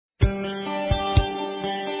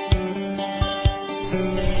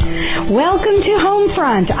Welcome to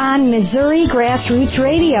Homefront on Missouri Grassroots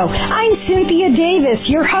Radio. I'm Cynthia Davis,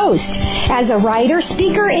 your host. As a writer,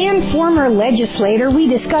 speaker, and former legislator, we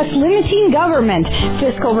discuss limiting government,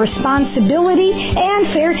 fiscal responsibility, and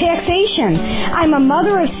fair taxation. I'm a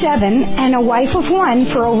mother of 7 and a wife of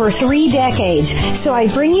 1 for over 3 decades, so I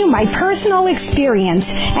bring you my personal experience.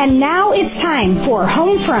 And now it's time for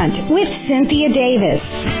Homefront with Cynthia Davis.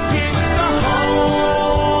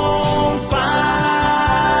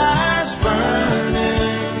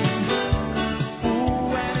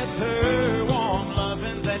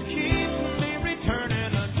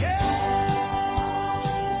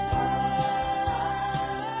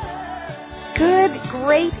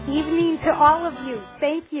 Great evening to all of you.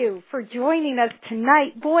 Thank you for joining us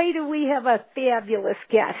tonight. Boy, do we have a fabulous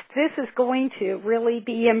guest. This is going to really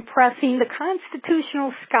be impressing the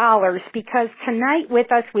constitutional scholars because tonight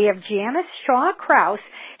with us we have Janice Shaw Krause.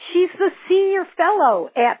 She's the senior fellow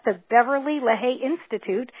at the Beverly LaHaye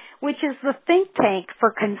Institute, which is the think tank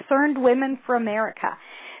for Concerned Women for America.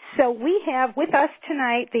 So we have with us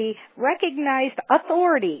tonight the recognized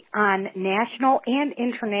authority on national and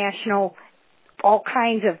international all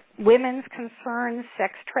kinds of women's concerns,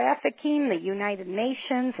 sex trafficking, the United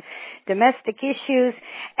Nations, domestic issues.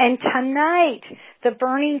 And tonight, the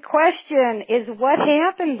burning question is what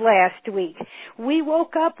happened last week? We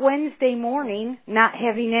woke up Wednesday morning not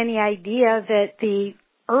having any idea that the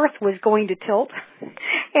earth was going to tilt.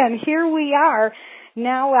 And here we are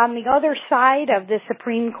now on the other side of the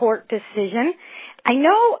Supreme Court decision. I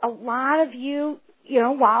know a lot of you,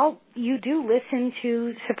 while you do listen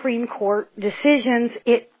to Supreme Court decisions,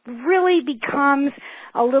 it really becomes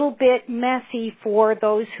a little bit messy for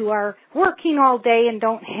those who are working all day and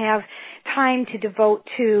don't have time to devote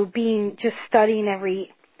to just studying every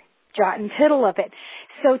jot and tittle of it.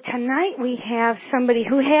 So tonight we have somebody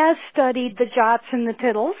who has studied the jots and the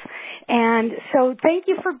tittles, and so thank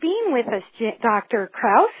you for being with us, Dr.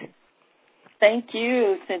 Krause. Thank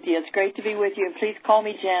you, Cynthia. It's great to be with you, and please call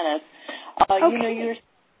me Janice. Okay. You're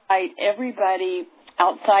right. Everybody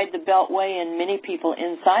outside the Beltway and many people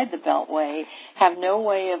inside the Beltway have no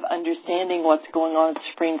way of understanding what's going on at the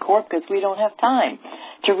Supreme Court because we don't have time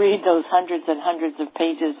to read those hundreds and hundreds of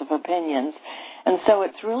pages of opinions. And so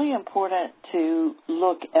it's really important to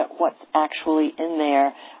look at what's actually in there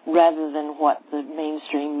rather than what the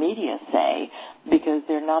mainstream media say, because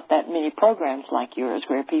there are not that many programs like yours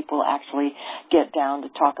where people actually get down to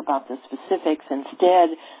talk about the specifics.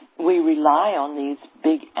 Instead, we rely on these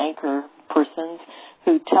big anchor persons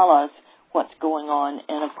who tell us what's going on,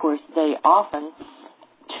 and of course they often,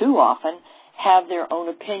 too often, have their own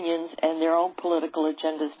opinions and their own political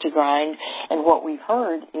agendas to grind. And what we've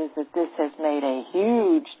heard is that this has made a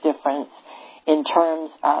huge difference in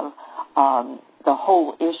terms of the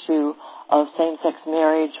whole issue of same-sex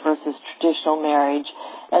marriage versus traditional marriage.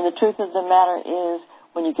 And the truth of the matter is,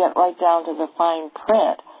 when you get right down to the fine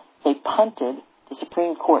print, the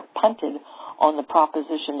Supreme Court punted on the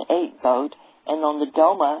Proposition 8 vote, and on the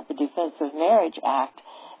DOMA, the Defense of Marriage Act,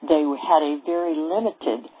 they had a very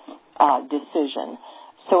limited decision.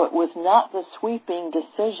 So it was not the sweeping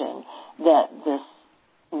decision that this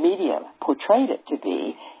media portrayed it to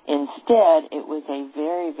be. Instead, it was a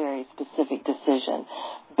very, very specific decision.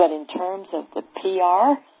 But in terms of the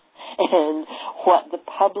PR and what the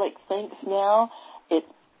public thinks now, it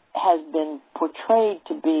has been portrayed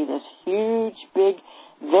to be this huge, big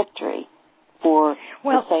victory for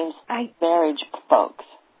the same marriage folks.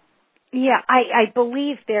 Yeah, I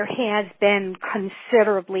believe there has been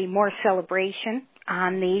considerably more celebration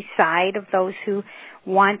on the side of those who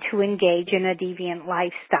want to engage in a deviant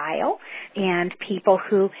lifestyle and people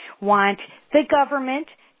who want the government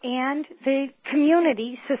and the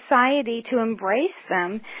community, society to embrace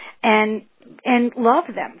them and love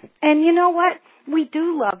them. And you know what? We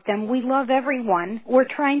do love them. We love everyone. We're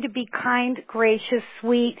trying to be kind, gracious,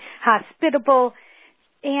 sweet, hospitable,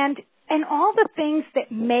 and all the things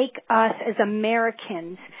that make us as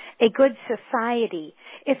Americans a good society.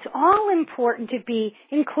 It's all important to be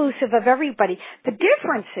inclusive of everybody. The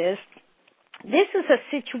difference is, this is a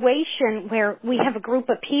situation where we have a group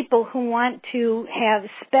of people who want to have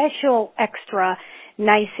special extra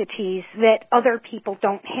niceties that other people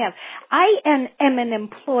don't have. I am an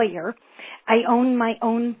employer. I own my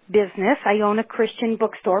own business. I own a Christian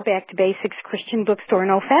bookstore, Back to Basics Christian Bookstore in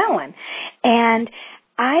O'Fallon. And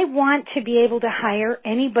I want to be able to hire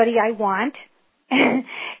anybody I want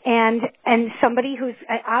and somebody who's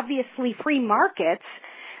obviously free markets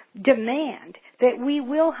demand that we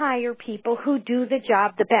will hire people who do the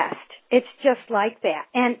job the best. It's just like that.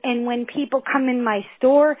 And when people come in my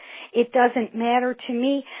store, it doesn't matter to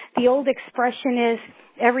me. The old expression is,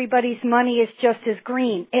 everybody's money is just as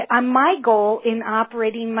green. My goal in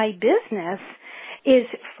operating my business is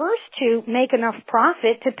first to make enough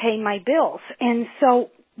profit to pay my bills. And so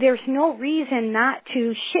there's no reason not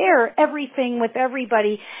to share everything with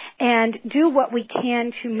everybody and do what we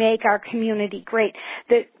can to make our community great.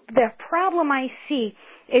 The problem I see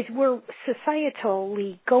is we're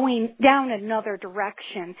societally going down another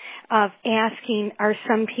direction of asking, are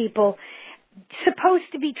some people supposed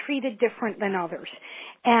to be treated different than others?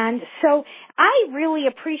 And so I really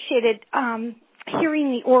appreciated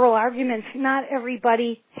hearing the oral arguments. Not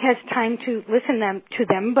everybody has time to listen to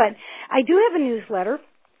them, but I do have a newsletter,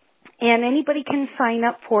 and anybody can sign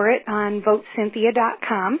up for it on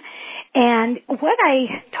votecynthia.com. And what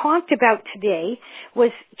I talked about today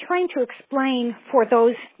was trying to explain for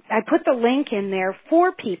those, I put the link in there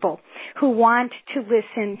for people who want to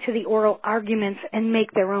listen to the oral arguments and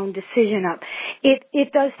make their own decision up.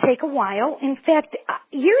 It does take a while. In fact,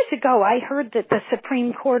 years ago I heard that the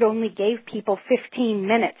Supreme Court only gave people 15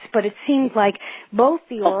 minutes, but it seemed like both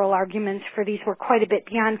the oral arguments for these were quite a bit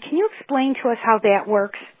beyond. Can you explain to us how that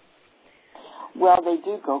works? Well, they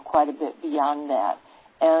do go quite a bit beyond that.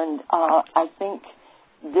 And I think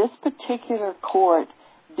this particular court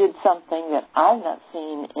did something that I've not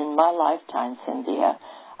seen in my lifetime, Cynthia.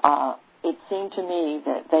 It seemed to me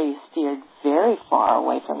that they steered very far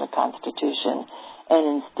away from the Constitution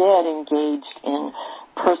and instead engaged in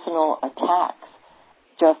personal attacks.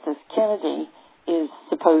 Justice Kennedy is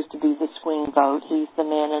supposed to be the swing vote. He's the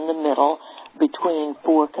man in the middle between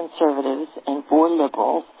 4 conservatives and 4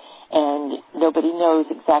 liberals, and nobody knows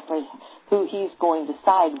exactly who he's going to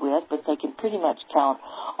side with, but they can pretty much count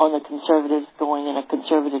on the conservatives going in a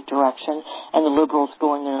conservative direction and the liberals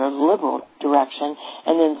going in a liberal direction,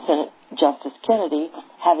 and then Senate Justice Kennedy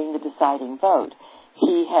having the deciding vote.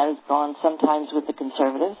 He has gone sometimes with the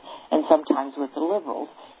conservatives and sometimes with the liberals.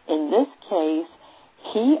 In this case,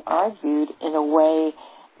 he argued in a way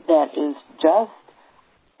that is just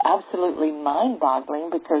absolutely mind-boggling,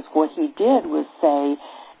 because what he did was say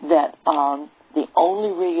that the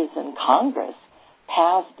only reason Congress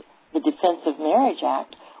passed the Defense of Marriage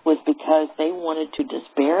Act was because they wanted to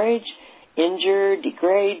disparage, injure,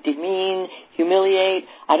 degrade, demean, humiliate.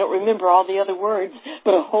 I don't remember all the other words,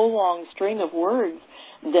 but a whole long string of words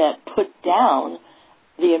that put down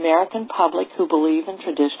the American public who believe in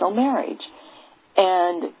traditional marriage.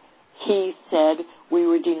 And he said we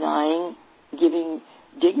were denying giving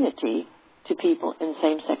dignity to people in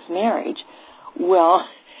same-sex marriage. Well,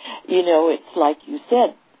 you know, it's like you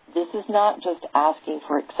said, this is not just asking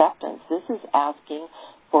for acceptance. This is asking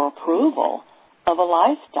for approval of a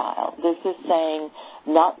lifestyle. This is saying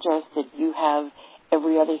not just that you have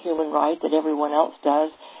every other human right that everyone else does.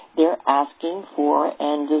 They're asking for,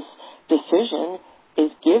 and this decision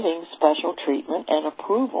is giving special treatment and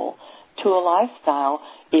approval to a lifestyle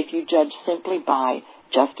if you judge simply by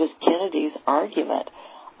Justice Kennedy's argument.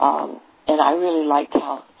 And I really liked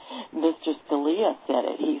how Mr. Scalia said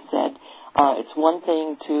it. He said it's one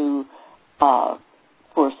thing to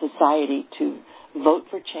for society to vote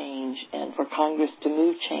for change and for Congress to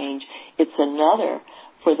move change. It's another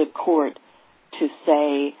for the court to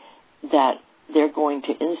say that they're going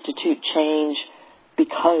to institute change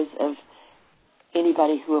because of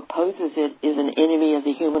anybody who opposes it is an enemy of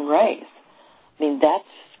the human race. I mean,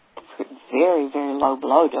 that's very, very low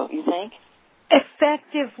blow, don't you think?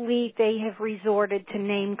 Effectively, they have resorted to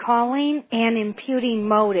name-calling and imputing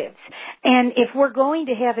motives. And if we're going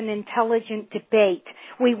to have an intelligent debate,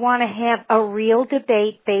 we want to have a real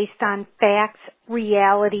debate based on facts,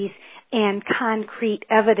 realities, and concrete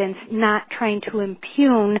evidence, not trying to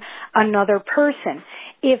impugn another person.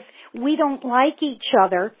 If we don't like each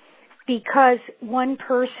other because one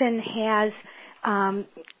person has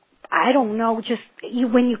I don't know, just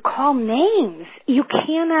when you call names, you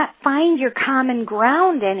cannot find your common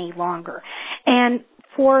ground any longer. And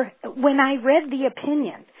when I read the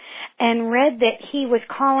opinion and read that he was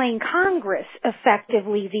calling Congress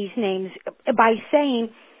effectively these names by saying,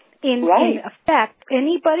 in effect,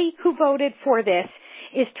 anybody who voted for this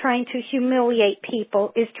is trying to humiliate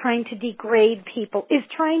people, is trying to degrade people, is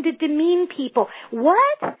trying to demean people.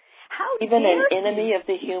 What? How even dare an enemy of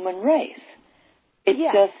the human race. It's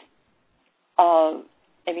yes. just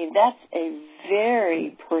I mean, that's a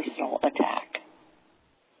very personal attack.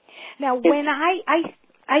 Now, when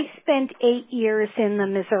I spent 8 years in the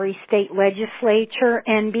Missouri State Legislature,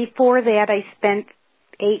 and before that I spent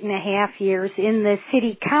 8.5 years in the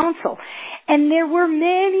City Council. And there were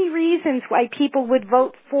many reasons why people would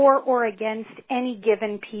vote for or against any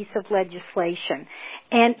given piece of legislation.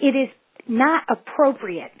 And it is not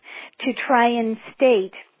appropriate to try and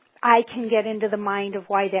state I can get into the mind of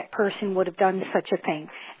why that person would have done such a thing.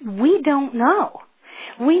 We don't know.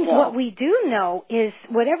 What we do know is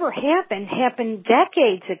whatever happened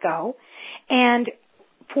decades ago, and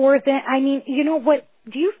for the, I mean, you know what,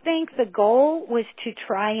 do you think the goal was to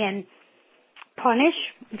try and punish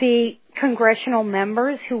the congressional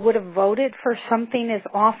members who would have voted for something as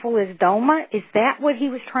awful as DOMA? Is that what he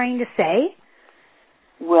was trying to say?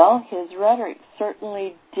 Well, his rhetoric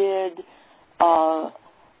certainly did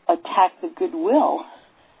attack the goodwill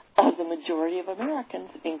of the majority of Americans,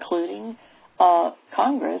 including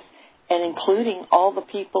Congress, and including all the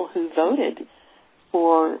people who voted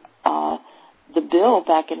for the bill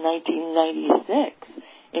back in 1996,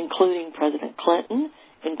 including President Clinton,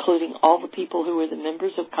 including all the people who were the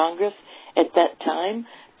members of Congress at that time,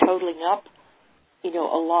 totaling up, a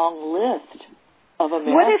long list of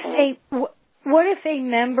Americans. What if a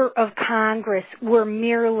member of Congress were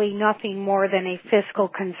merely nothing more than a fiscal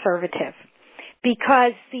conservative?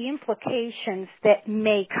 Because the implications that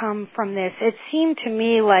may come from this, it seemed to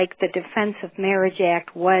me like the Defense of Marriage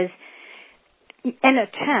Act was an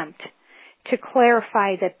attempt to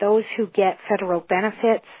clarify that those who get federal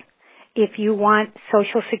benefits, if you want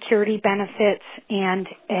Social Security benefits and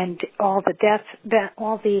all the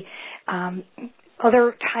all the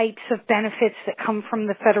other types of benefits that come from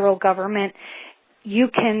the federal government, you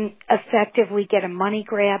can effectively get a money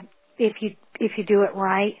grab if you do it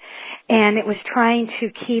right. And it was trying to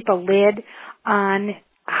keep a lid on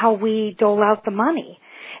how we dole out the money.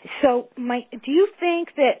 So do you think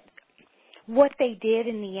that what they did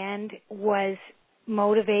in the end was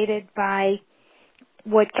motivated by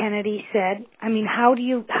what Kennedy said? I mean, how do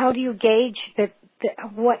you gauge that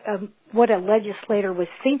what a legislator was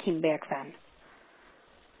thinking back then?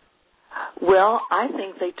 Well, I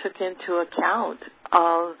think they took into account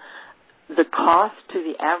the cost to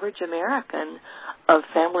the average American of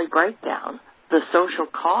family breakdown, the social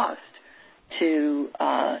cost to,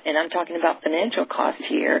 and I'm talking about financial cost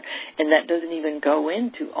here, and that doesn't even go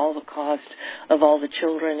into all the cost of all the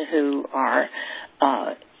children who are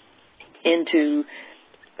into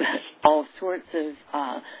all sorts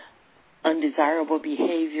of undesirable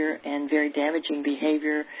behavior and very damaging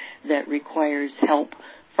behavior that requires help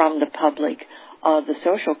from the public. The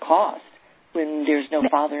social cost when there's no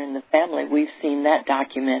father in the family, we've seen that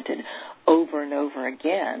documented over and over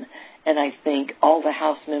again. And I think all the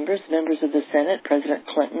House members of the Senate, President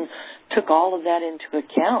Clinton, took all of that into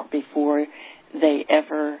account before they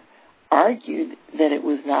ever argued that it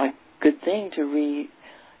was not a good thing to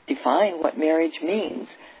redefine what marriage means.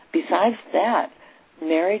 Besides that,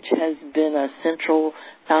 marriage has been a central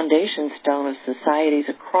foundation stone of societies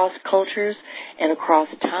across cultures and across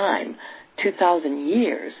time, 2,000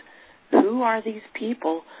 years. Who are these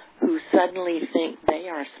people who suddenly think they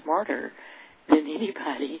are smarter than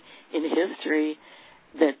anybody in history,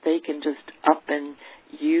 that they can just up and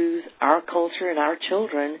use our culture and our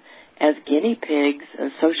children as guinea pigs, a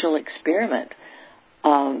social experiment?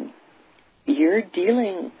 You're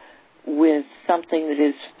dealing with something that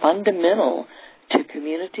is fundamental to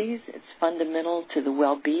communities. It's fundamental to the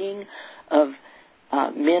well-being of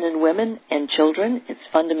men and women and children. It's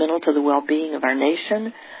fundamental to the well-being of our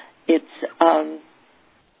nation. It's,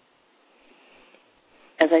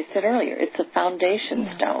 as I said earlier, it's a foundation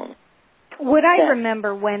stone. What I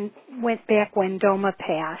remember when DOMA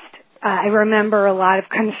passed, I remember a lot of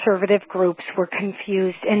conservative groups were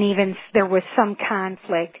confused, and even there was some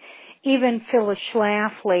conflict. Even Phyllis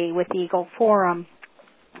Schlafly with Eagle Forum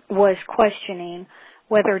was questioning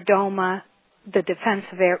whether DOMA, the Defense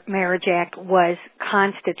of Marriage Act, was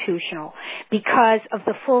constitutional because of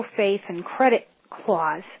the full faith and credit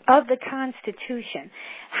clause of the Constitution.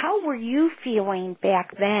 How were you feeling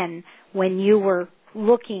back then when you were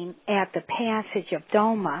looking at the passage of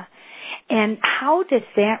DOMA, and how does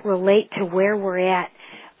that relate to where we're at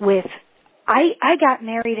with, I got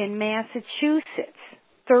married in Massachusetts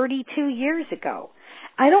 32 years ago.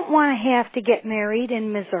 I don't want to have to get married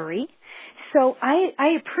in Missouri. So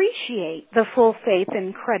I appreciate the full faith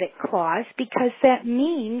and credit clause because that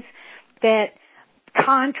means that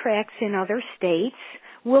contracts in other states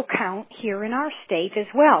will count here in our state as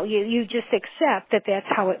well. You just accept that that's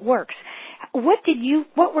how it works. What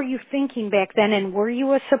were you thinking back then, and were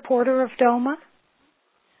you a supporter of DOMA?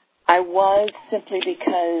 I was, simply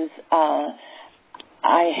because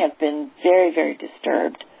I have been very, very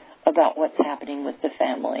disturbed about what's happening with the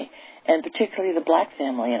family, and particularly the black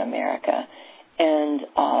family in America. And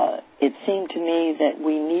it seemed to me that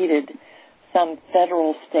we needed some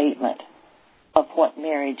federal statement of what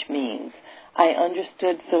marriage means. I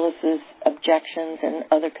understood Phyllis's objections and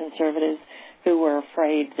other conservatives who were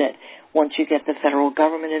afraid that once you get the federal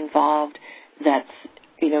government involved, that's,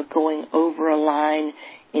 going over a line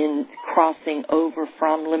in crossing over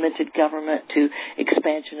from limited government to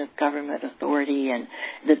expansion of government authority, and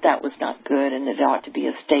that was not good and it ought to be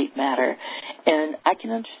a state matter. And I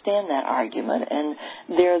can understand that argument. And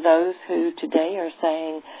there are those who today are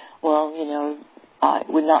saying, well, it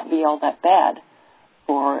would not be all that bad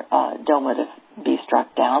for DOMA to be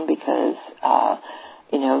struck down because,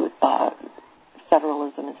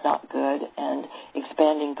 federalism is not good and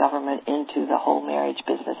expanding government into the whole marriage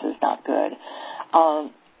business is not good.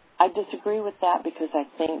 I disagree with that because I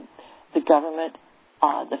think the government,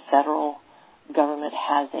 the federal government,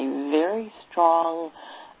 has a very strong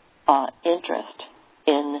interest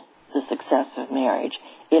in the success of marriage.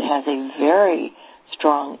 It has a very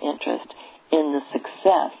strong interest in the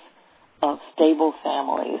success of stable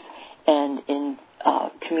families and in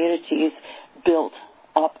communities built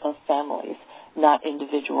up of families, not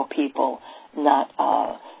individual people, not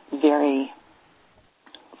very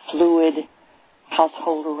fluid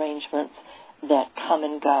household arrangements that come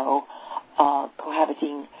and go.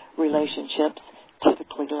 Cohabiting relationships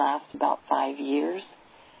typically last about 5 years.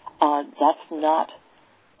 That's not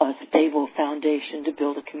a stable foundation to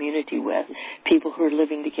build a community with. People who are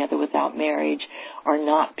living together without marriage are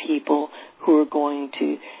not people who are going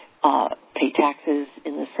to pay taxes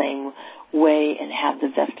in the same way and have the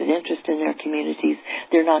vested interest in their communities.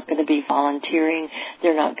 They're not going to be volunteering.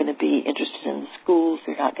 They're not going to be interested in the schools.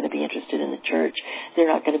 They're not going to be interested in the church. They're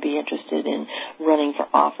not going to be interested in running for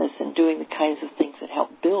office and doing the kinds of things that help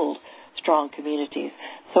build strong communities.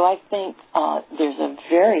 So I think there's a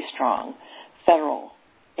very strong federal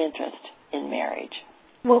interest in marriage.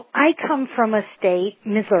 Well, I come from a state,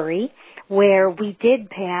 Missouri, where we did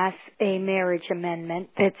pass a marriage amendment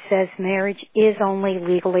that says marriage is only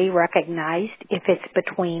legally recognized if it's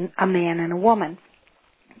between a man and a woman.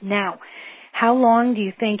 Now, how long do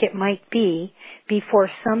you think it might be before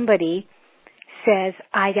somebody says,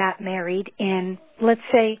 I got married in, let's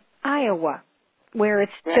say, Iowa, where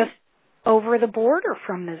it's just over the border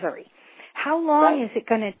from Missouri? How long is it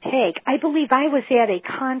going to take? I believe I was at a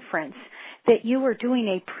conference that you were doing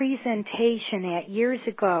a presentation at years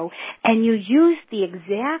ago, and you used the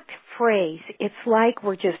exact phrase, it's like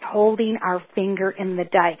we're just holding our finger in the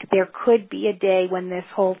dike. There could be a day when this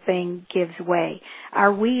whole thing gives way.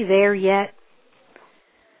 Are we there yet?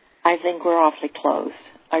 I think we're awfully close.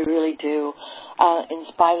 I really do. In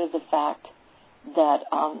spite of the fact that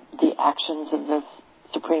the actions of the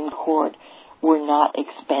Supreme Court were not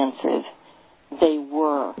expansive, they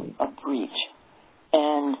were a breach.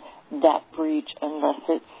 And that breach, unless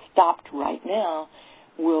it's stopped right now,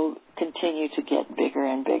 will continue to get bigger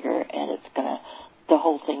and bigger, and the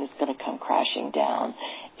whole thing is going to come crashing down.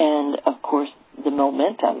 And, of course, the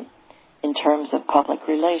momentum in terms of public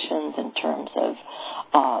relations, in terms of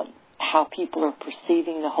how people are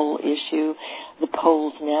perceiving the whole issue, the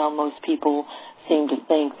polls now, most people seem to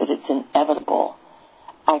think that it's inevitable.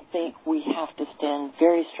 I think we have to stand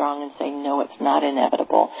very strong and say, no, it's not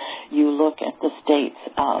inevitable. You look at the states,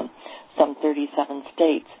 some 37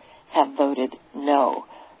 states have voted no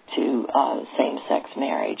to same-sex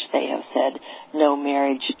marriage. They have said no,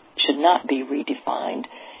 marriage should not be redefined,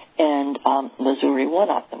 and Missouri, one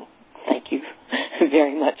of them. Thank you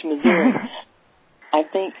very much, Missouri. I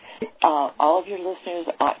think all of your listeners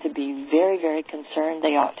ought to be very, very concerned.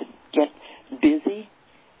 They ought to get busy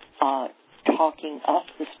talking up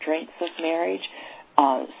the strengths of marriage,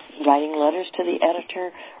 writing letters to the editor,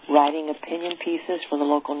 writing opinion pieces for the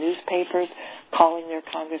local newspapers, calling their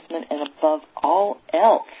congressman, and above all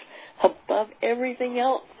else, above everything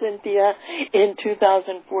else, Cynthia, in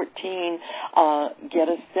 2014, get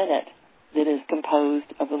a Senate that is composed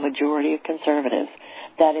of a majority of conservatives.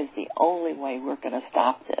 That is the only way we're going to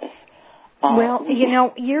stop this. Well,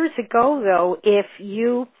 years ago, though, if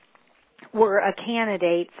you were a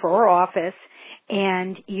candidate for office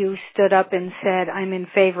and you stood up and said, I'm in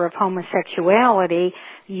favor of homosexuality,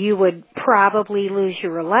 you would probably lose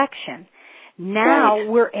your election. Now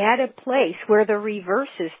we're at a place where the reverse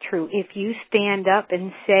is true. If you stand up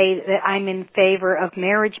and say that I'm in favor of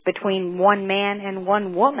marriage between one man and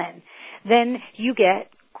one woman, then you get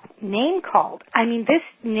name called. I mean, this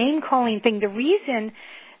name calling thing, the reason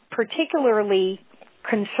particularly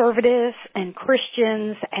conservatives and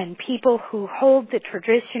Christians and people who hold the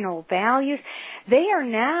traditional values, they are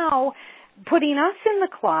now putting us in the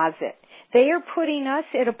closet. They are putting us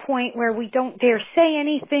at a point where we don't dare say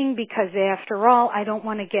anything because, after all, I don't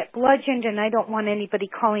want to get bludgeoned and I don't want anybody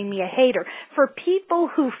calling me a hater. For people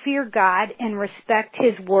who fear God and respect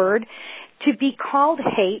His Word, to be called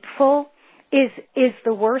hateful is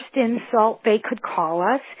the worst insult they could call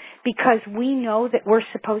us, because we know that we're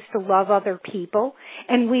supposed to love other people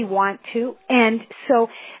and we want to. And so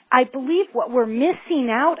I believe what we're missing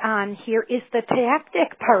out on here is the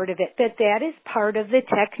tactic part of it, that is part of the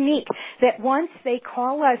technique, that once they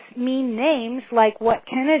call us mean names like what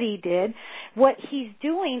Kennedy did, what he's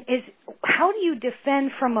doing is, how do you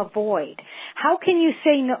defend from a void? How can you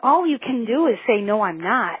say no? All you can do is say, no, I'm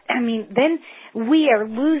not. I mean, then we are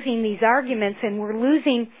losing these arguments, and we're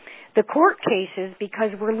losing the court cases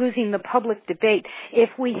because we're losing the public debate. If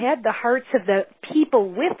we had the hearts of the people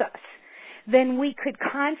with us, then we could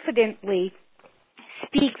confidently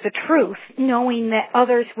speak the truth, knowing that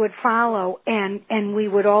others would follow and we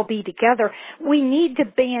would all be together. We need to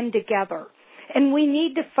band together, and we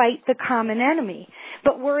need to fight the common enemy.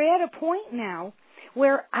 But we're at a point now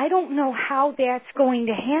where I don't know how that's going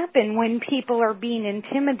to happen when people are being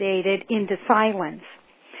intimidated into silence.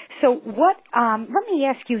 So let me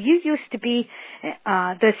ask you, you used to be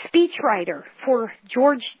the speechwriter for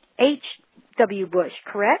George H.W. Bush,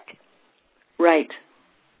 correct? Right.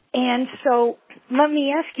 And so let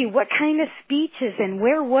me ask you, what kind of speeches and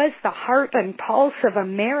where was the heart and pulse of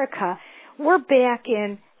America? We're back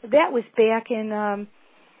in, that was back in,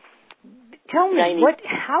 tell me,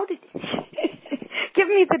 give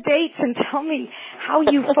me the dates and tell me how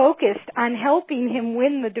you focused on helping him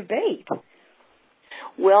win the debate.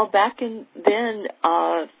 Well, back then,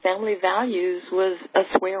 family values was a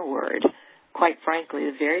swear word, quite frankly.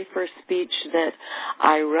 The very first speech that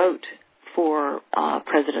I wrote for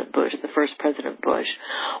President Bush, the first President Bush,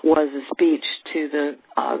 was a speech to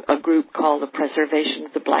a group called the Preservation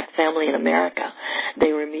of the Black Family in America.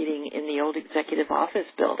 They were meeting in the old executive office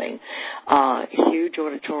building, a huge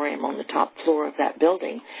auditorium on the top floor of that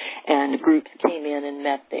building, and groups came in and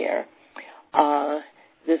met there.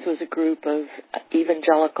 This was a group of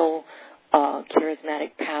evangelical,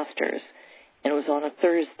 charismatic pastors, and it was on a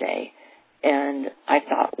Thursday. And I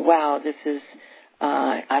thought, wow, this is,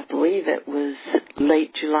 I believe it was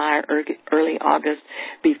late July or early August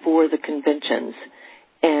before the conventions.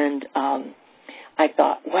 And I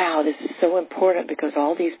thought, wow, this is so important because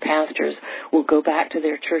all these pastors will go back to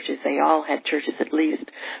their churches. They all had churches, at least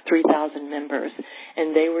 3,000 members,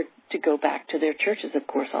 and they were to go back to their churches, of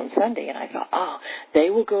course, on Sunday. And I thought, they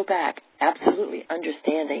will go back absolutely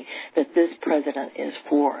understanding that this president is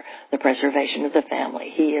for the preservation of the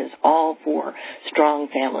family. He is all for strong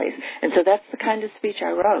families. And so that's the kind of speech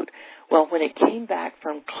I wrote. Well, when it came back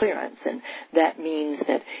from clearance, and that means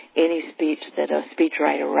that any speech that a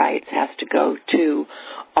speechwriter writes has to go to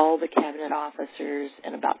all the cabinet officers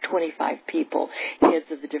and about 25 people,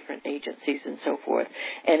 heads of the different agencies and so forth.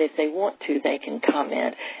 And if they want to, they can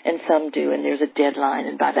comment, and some do, and there's a deadline,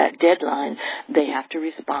 and by that deadline, they have to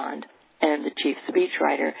respond. And the chief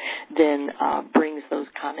speechwriter then brings those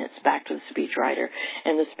comments back to the speechwriter,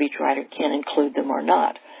 and the speechwriter can include them or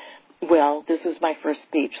not. Well, this was my first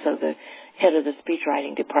speech, so the head of the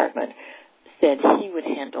speechwriting department said he would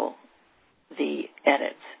handle the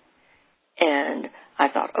edits. And I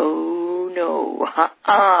thought, oh, no,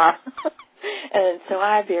 And so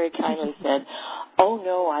I very kindly said, oh,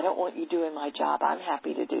 no, I don't want you doing my job. I'm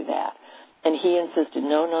happy to do that. And he insisted,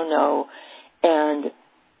 no. And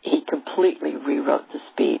he completely rewrote the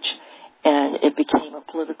speech. And it became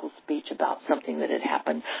a political speech about something that had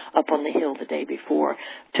happened up on the Hill the day before.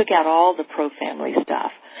 Took out all the pro-family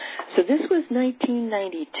stuff. So this was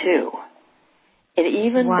 1992. And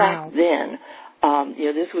even back then,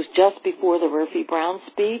 this was just before the Murphy Brown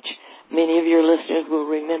speech. Many of your listeners will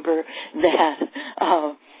remember that.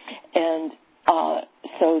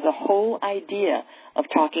 So the whole idea of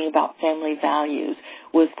talking about family values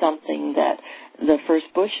was something that the first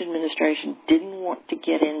Bush administration didn't want to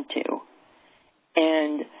get into.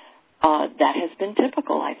 And that has been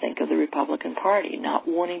typical, I think, of the Republican Party, not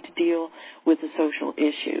wanting to deal with the social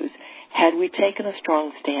issues. Had we taken a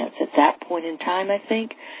strong stance at that point in time, I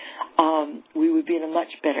think, we would be in a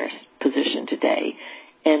much better position today,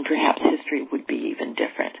 and perhaps history would be even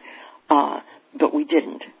different. But we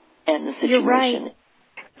didn't, and the situation You're right.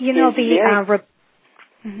 You know,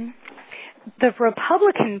 the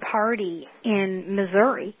Republican Party in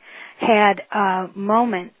Missouri had a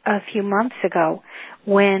moment a few months ago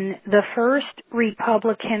when the first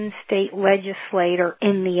Republican state legislator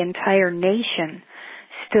in the entire nation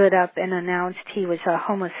stood up and announced he was a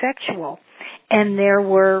homosexual. And there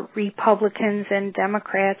were Republicans and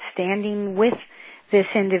Democrats standing with this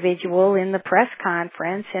individual in the press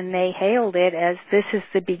conference, and they hailed it as this is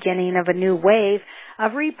the beginning of a new wave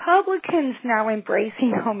of Republicans now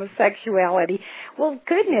embracing homosexuality. Well,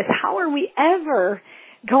 goodness, how are we ever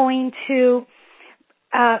going to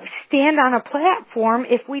stand on a platform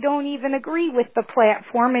if we don't even agree with the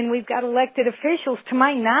platform, and we've got elected officials. To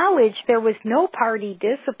my knowledge, there was no party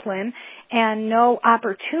discipline and no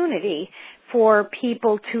opportunity for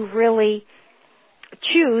people to really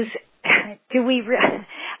choose. I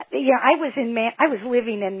was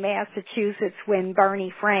living in Massachusetts when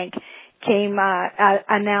Barney Frank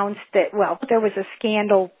announced that, well, there was a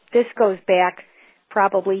scandal. This goes back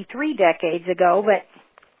probably 3 decades ago, but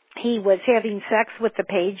he was having sex with the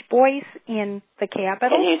Page Boys in the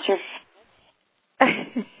Capitol.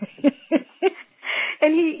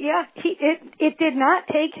 And it did not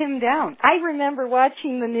take him down. I remember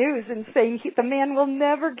watching the news and saying the man will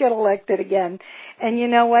never get elected again. And you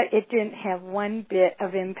know what? It didn't have one bit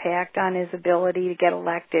of impact on his ability to get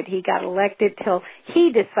elected. He got elected till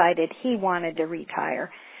he decided he wanted to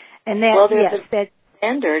retire. And that, a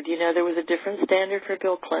standard. You know, there was a different standard for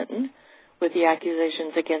Bill Clinton with the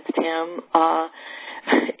accusations against him.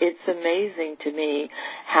 It's amazing to me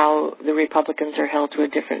how the Republicans are held to a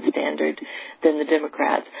different standard than the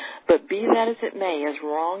Democrats. But be that as it may, as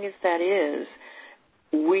wrong as that is,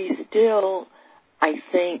 we still, I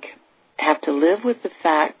think, have to live with the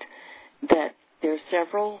fact that there are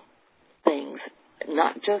several things,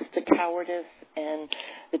 not just the cowardice and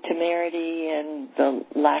the temerity and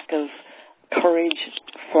the lack of courage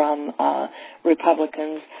from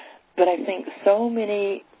Republicans, but I think so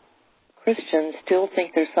many Christians still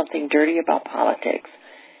think there's something dirty about politics.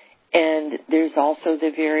 And there's also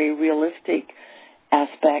the very realistic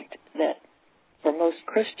aspect that for most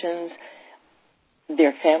Christians,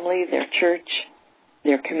 their family, their church,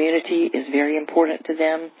 their community is very important to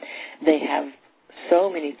them. They have so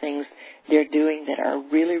many things they're doing that are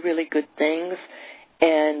really, really good things.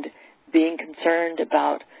 And being concerned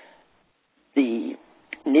about the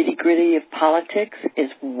nitty-gritty of politics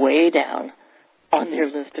is way down on their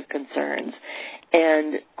list of concerns.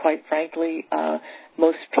 And quite frankly,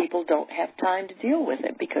 most people don't have time to deal with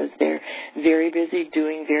it because they're very busy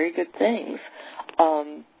doing very good things.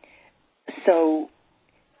 So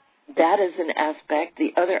that is an aspect.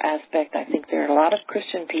 The other aspect, I think there are a lot of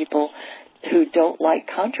Christian people who don't like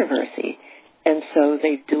controversy, and so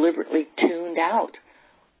they've deliberately tuned out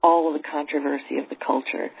all of the controversy of the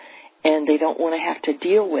culture, and they don't want to have to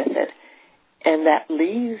deal with it. And that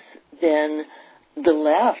leaves then the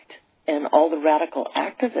left and all the radical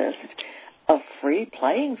activists a free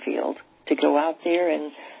playing field to go out there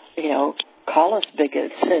and, call us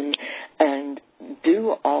bigots and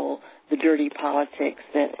do all the dirty politics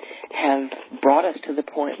that have brought us to the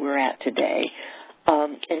point we're at today.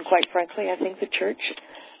 And quite frankly, I think the church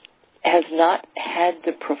has not had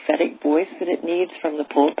the prophetic voice that it needs from the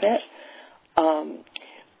pulpit.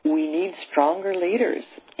 We need stronger leaders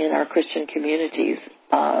in our Christian communities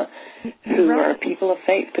who are people of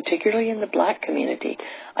faith, particularly in the black community.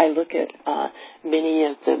 I look at many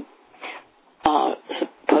of the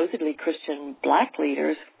supposedly Christian black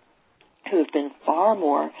leaders who have been far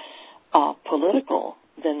more political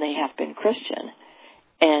than they have been Christian.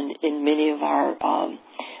 And in many of our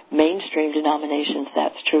mainstream denominations,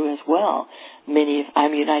 that's true as well.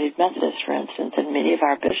 I'm United Methodist, for instance, and many of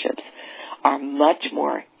our bishops are much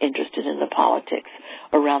more interested in the politics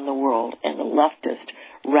around the world and the leftist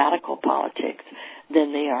radical politics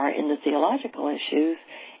than they are in the theological issues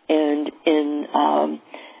and in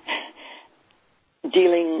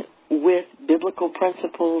dealing with biblical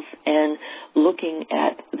principles and looking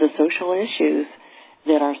at the social issues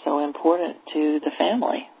that are so important to the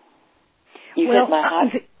family. You hit my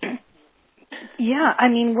heart. Yeah,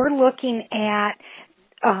 we're looking at,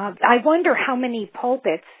 I wonder how many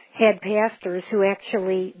pulpits had pastors who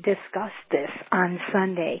actually discussed this on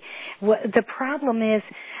Sunday. The problem is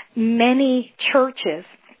many churches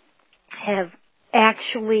have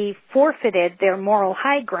actually forfeited their moral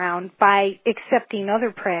high ground by accepting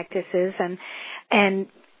other practices, and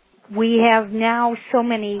we have now so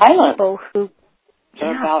many people who...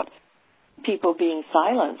 About people being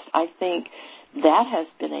silenced. I think that has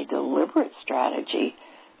been a deliberate strategy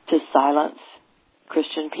to silence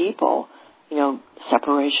Christian people.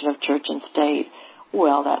 Separation of church and state.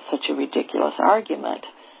 Well, that's such a ridiculous argument.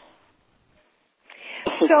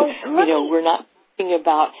 So we're not talking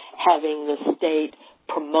about having the state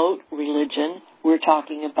promote religion. We're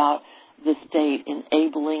talking about the state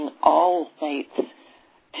enabling all faiths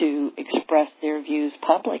to express their views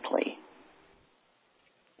publicly.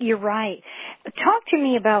 You're right. Talk to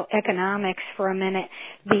me about economics for a minute.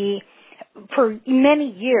 For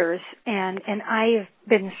many years, and I have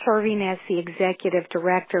been serving as the executive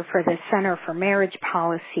director for the Center for Marriage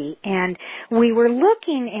Policy, and we were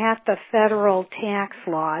looking at the federal tax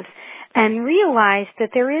laws and realized that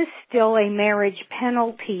there is still a marriage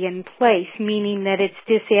penalty in place, meaning that it's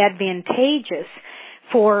disadvantageous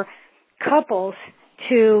for couples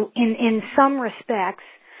to, in some respects,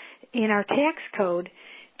 in our tax code,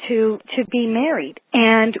 to be married.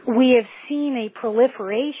 And we have seen a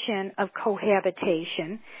proliferation of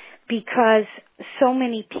cohabitation because so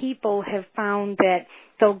many people have found that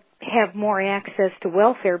they'll have more access to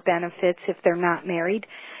welfare benefits if they're not married.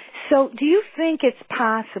 So do you think it's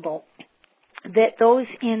possible that those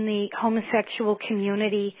in the homosexual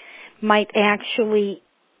community might actually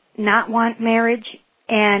not want marriage,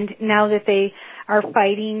 and now that they are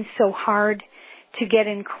fighting so hard to get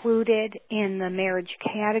included in the marriage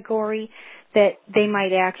category, that they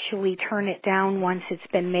might actually turn it down once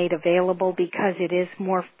it's been made available because it is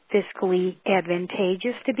more fiscally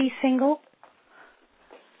advantageous to be single?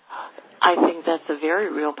 I think that's a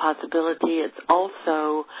very real possibility. It's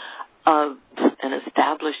also an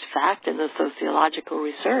established fact in the sociological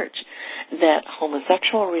research that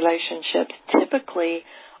homosexual relationships typically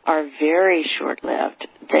are very short-lived.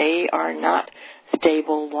 They are not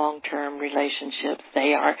stable, long-term relationships.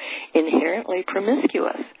 They are inherently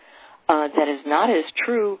promiscuous. That is not as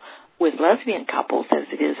true with lesbian couples as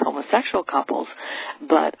it is homosexual couples,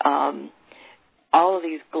 but all of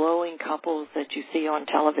these glowing couples that you see on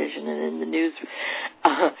television and in the news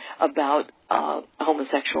about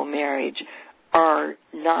homosexual marriage are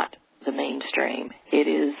not the mainstream. It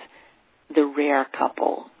is the rare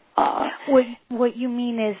couple. What you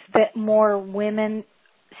mean is that more women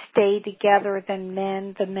stay together than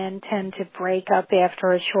men. The men tend to break up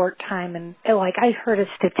after a short time, and like I heard a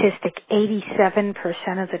statistic, 87%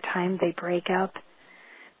 of the time they break up.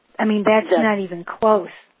 I mean, that's not even close.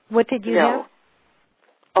 What did you have?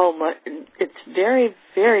 Oh, it's very,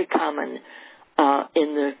 very common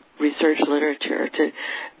in the research literature to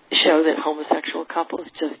show that homosexual couples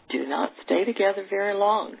just do not stay together very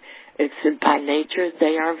long. It's by nature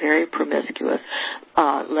they are very promiscuous.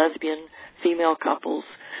 Lesbian female couples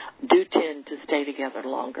do tend to stay together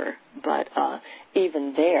longer, but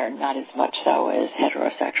even there, not as much so as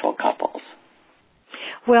heterosexual couples.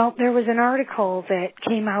 Well, there was an article that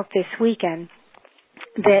came out this weekend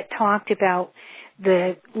that talked about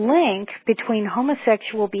the link between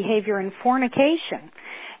homosexual behavior and fornication.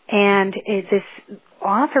 And this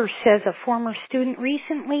author says a former student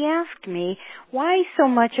recently asked me why so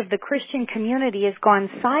much of the Christian community has gone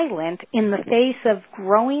silent in the face of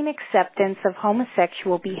growing acceptance of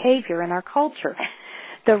homosexual behavior in our culture.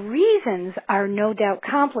 The reasons are no doubt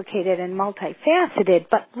complicated and multifaceted,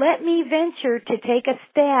 but let me venture to take a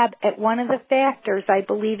stab at one of the factors I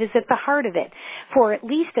believe is at the heart of it. For at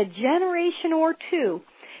least a generation or two,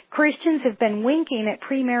 Christians have been winking at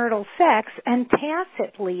premarital sex and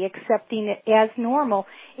tacitly accepting it as normal,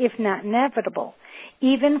 if not inevitable,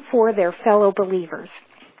 even for their fellow believers.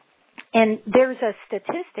 And there's a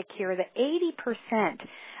statistic here that 80%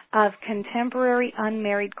 of contemporary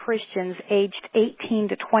unmarried Christians aged 18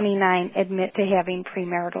 to 29 admit to having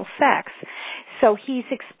premarital sex. So he's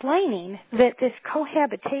explaining that this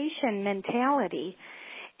cohabitation mentality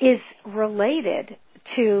is related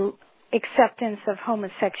to acceptance of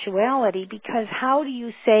homosexuality, because how do you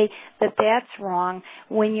say that that's wrong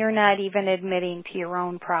when you're not even admitting to your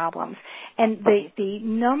own problems? And the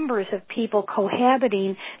numbers of people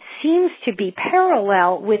cohabiting seems to be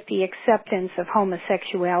parallel with the acceptance of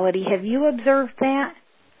homosexuality. Have you observed that?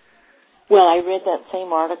 Well, I read that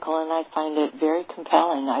same article and I find it very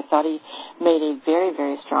compelling. I thought he made a very,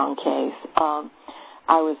 very strong case.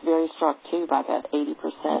 I was very struck too by that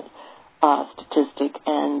 80% statistic,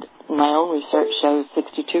 and my own research shows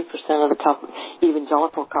 62% of the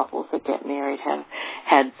evangelical couples that get married have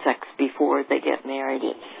had sex before they get married.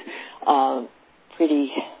 It's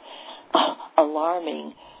pretty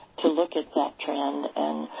alarming to look at that trend,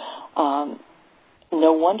 and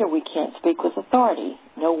no wonder we can't speak with authority.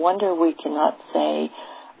 No wonder we cannot say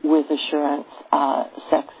with assurance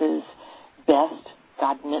sex is best.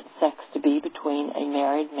 God meant sex to be between a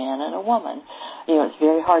married man and a woman. You know, it's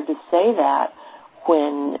very hard to say that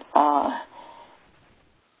when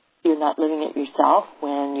you're not living it yourself,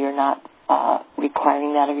 when you're not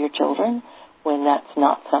requiring that of your children, when that's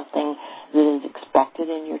not something that is expected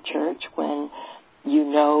in your church, when you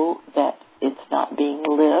know that it's not being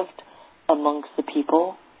lived amongst the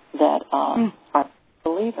people that are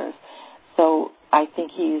believers. So I think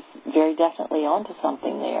he's very definitely onto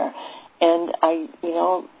something there. And I,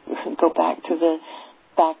 go back to the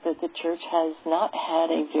fact that the church has not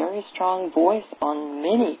had a very strong voice on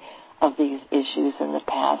many of these issues in the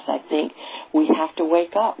past. I think we have to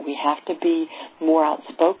wake up. We have to be more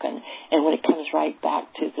outspoken. And when it comes right back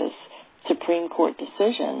to this Supreme Court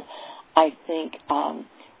decision, I think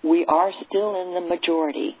we are still in the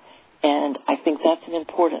majority, and I think that's an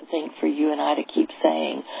important thing for you and I to keep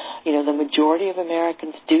saying. You know, the majority of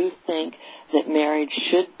Americans do think that marriage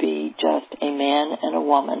should be just a man and a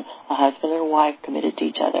woman, a husband and a wife committed to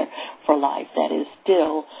each other for life. That is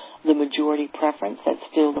still the majority preference. That's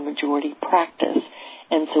still the majority practice.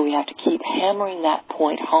 And so we have to keep hammering that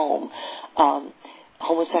point home.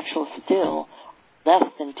 Homosexuals still less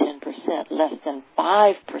than 10%, less than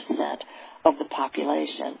 5% of the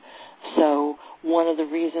population. So one of the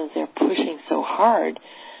reasons they're pushing so hard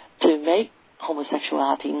to make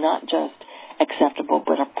homosexuality not just acceptable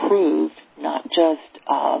but approved, not just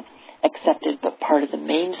accepted but part of the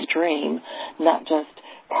mainstream, not just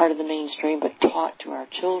part of the mainstream but taught to our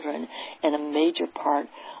children and a major part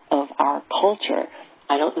of our culture.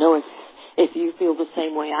 I don't know if you feel the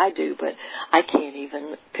same way I do, but I can't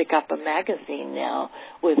even pick up a magazine now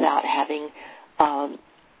without having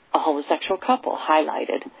a homosexual couple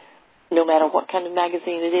highlighted. No matter what kind of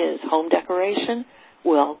magazine it is, home decoration,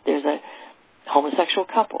 well, there's a homosexual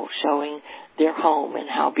couple showing their home and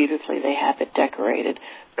how beautifully they have it decorated.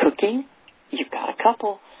 Cooking, you've got a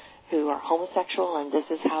couple who are homosexual, and this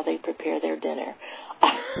is how they prepare their dinner.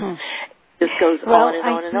 This goes on and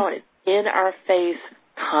on and on. It's in our face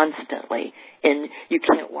constantly, and you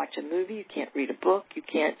can't watch a movie, you can't read a book, you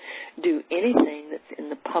can't do anything that's in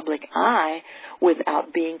the public eye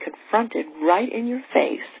without being confronted right in your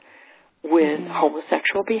face with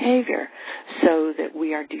homosexual behavior, so that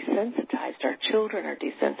we are desensitized, our children are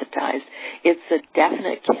desensitized. It's a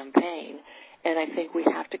definite campaign, and I think we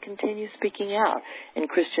have to continue speaking out, and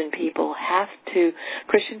Christian people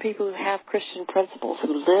who have Christian principles,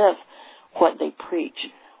 who live what they preach,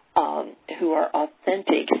 who are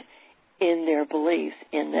authentic in their beliefs,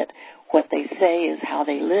 in that what they say is how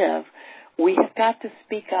they live, we have got to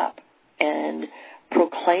speak up and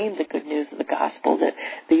proclaim the good news of the gospel, that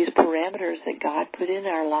these parameters that God put in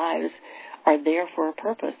our lives are there for a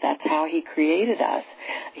purpose. That's how He created us.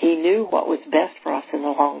 He knew what was best for us in the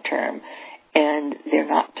long term, and they're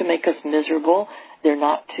not to make us miserable. They're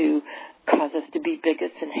not to cause us to be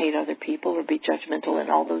bigots and hate other people or be judgmental and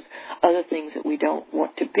all those other things that we don't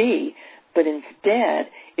want to be, but instead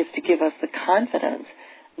it's to give us the confidence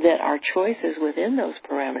that our choices within those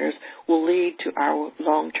parameters will lead to our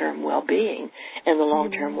long-term well-being and the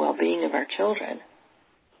long-term well-being of our children.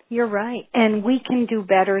 You're right, and we can do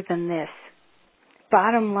better than this.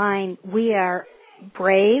 Bottom line, we are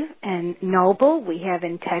brave and noble. We have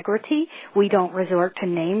integrity. We don't resort to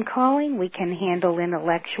name-calling. We can handle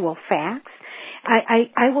intellectual facts.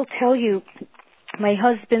 I will tell you, my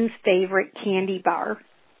husband's favorite candy bar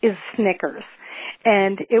is Snickers.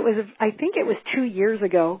 And I think it was 2 years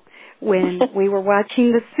ago when we were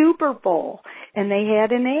watching the Super Bowl, and they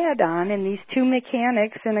had an ad on, and these two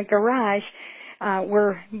mechanics in a garage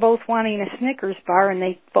were both wanting a Snickers bar, and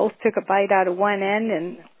they both took a bite out of one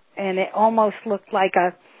end, and it almost looked like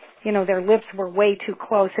their lips were way too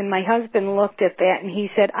close. And my husband looked at that, and he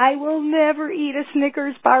said, "I will never eat a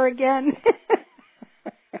Snickers bar again."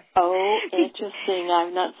 Oh, interesting.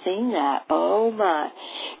 I've not seen that. Oh, my.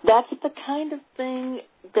 That's the kind of thing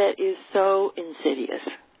that is so insidious,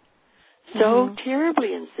 so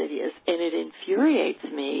terribly insidious, and it infuriates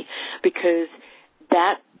me because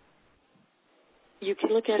that you can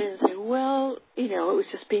look at it and say, well, it was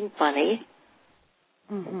just being funny.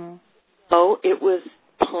 Oh, it was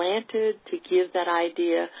planted to give that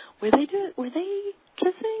idea. Were they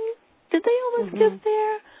kissing? Did they almost kiss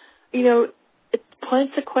there? It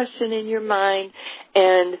plants a question in your mind,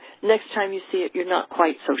 and next time you see it, you're not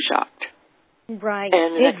quite so shocked. Right.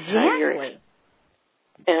 And the next time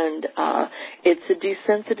and it's a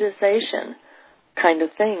desensitization kind of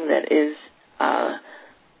thing that is,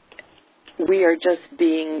 we are just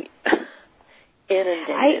being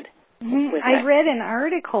inundated. I read an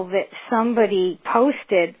article that somebody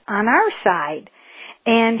posted on our side,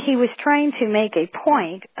 and he was trying to make a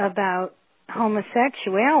point about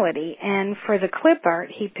homosexuality, and for the clip art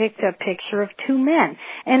he picked a picture of two men,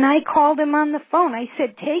 and I called him on the phone. I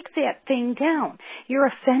said, take that thing down. You're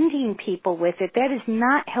offending people with it. That is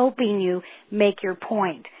not helping you make your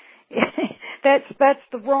point. That's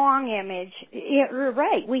the wrong image. You're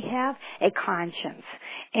right. We have a conscience,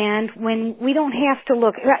 and when we don't have to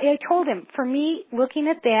look, I told him, for me, looking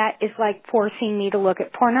at that is like forcing me to look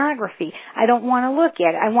at pornography. I don't want to look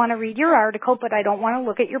at it. I want to read your article, but I don't want to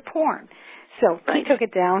look at your porn. So he took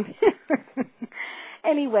it down.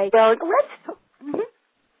 Anyway, well, let's...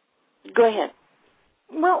 Go ahead.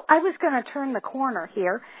 Well, I was going to turn the corner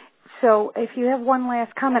here. So if you have one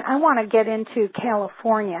last comment, I want to get into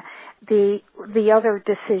California, the other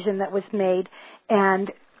decision that was made.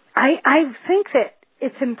 And I think that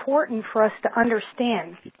it's important for us to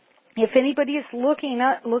understand. If anybody is looking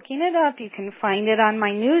it up, you can find it on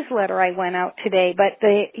my newsletter I went out today, but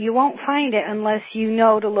you won't find it unless you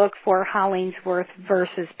know to look for Hollingsworth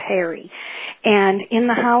versus Perry. And in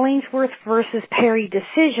the Hollingsworth versus Perry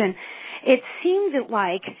decision, it seemed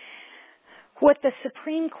like what the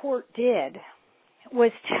Supreme Court did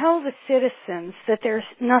was tell the citizens that there's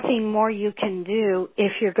nothing more you can do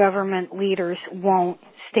if your government leaders won't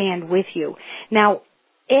stand with you. Now,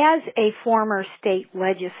 as a former state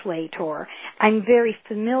legislator, I'm very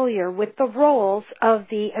familiar with the roles of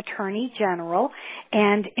the Attorney General,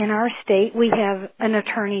 and in our state we have an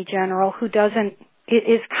Attorney General who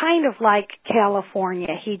is kind of like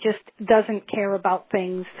California. He just doesn't care about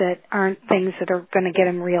things that aren't things that are going to get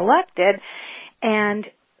him reelected. And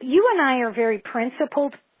you and I are very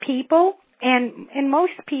principled people, and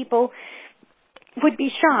most people would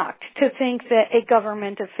be shocked to think that a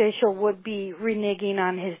government official would be reneging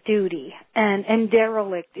on his duty and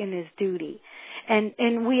derelict in his duty.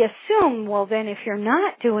 And we assume, well then if you're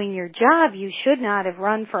not doing your job, you should not have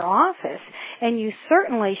run for office, and you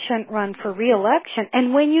certainly shouldn't run for re-election.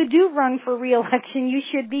 And when you do run for re-election, you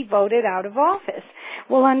should be voted out of office.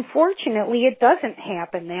 Well, unfortunately, it doesn't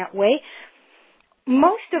happen that way.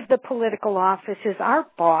 Most of the political offices are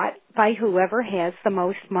bought by whoever has the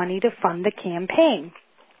most money to fund the campaign.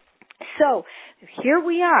 So here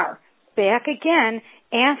we are, back again,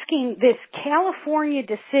 asking this California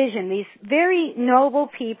decision. These very noble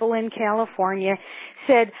people in California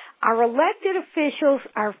said our elected officials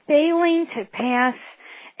are failing to pass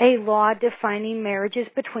a law defining marriages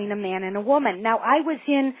between a man and a woman. Now, I was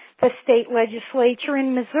in the state legislature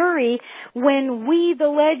in Missouri when we, the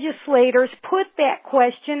legislators, put that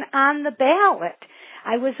question on the ballot.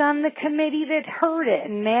 I was on the committee that heard it,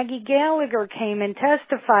 and Maggie Gallagher came and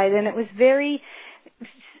testified, and it was very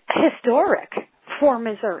historic for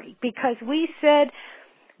Missouri because we said,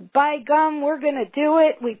 by gum, we're going to do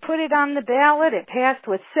it. We put it on the ballot. It passed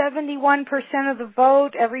with 71% of the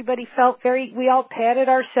vote. Everybody felt we all patted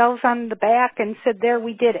ourselves on the back and said, there,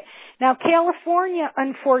 we did it. Now, California,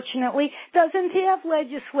 unfortunately, doesn't have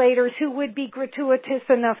legislators who would be gratuitous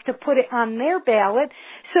enough to put it on their ballot,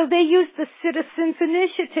 so they use the citizens'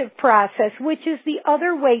 initiative process, which is the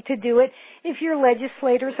other way to do it if your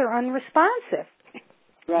legislators are unresponsive.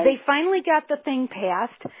 Right. They finally got the thing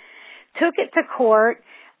passed, took it to court.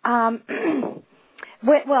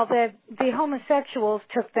 Well, the homosexuals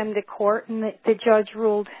took them to court, and the judge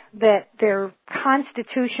ruled that their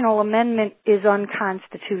constitutional amendment is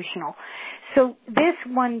unconstitutional. So this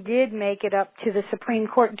one did make it up to the Supreme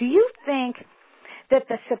Court. Do you think that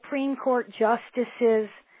the Supreme Court justices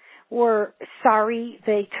were sorry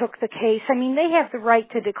they took the case? I mean, they have the right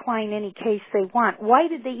to decline any case they want. Why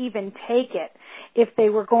did they even take it if they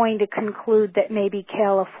were going to conclude that maybe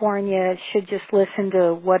California should just listen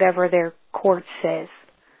to whatever their court says?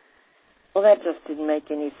 Well, that just didn't make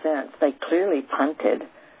any sense. They clearly punted,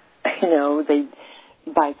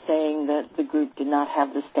 by saying that the group did not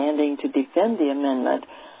have the standing to defend the amendment.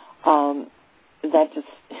 That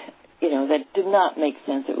did not make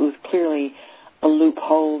sense. It was clearly a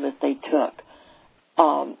loophole that they took,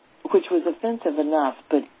 which was offensive enough,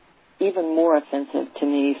 but even more offensive to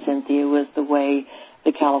me, Cynthia, was the way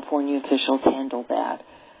the California officials handled that.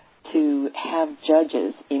 To have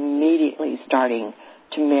judges immediately starting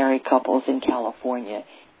to marry couples in California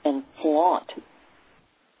and flaunt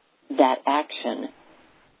that action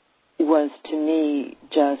was, to me,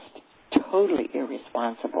 just totally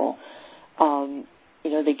irresponsible.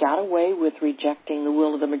 They got away with rejecting the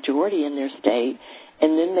will of the majority in their state,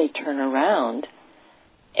 and then they turn around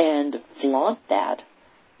and flaunt that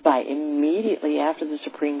by immediately after the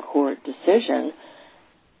Supreme Court decision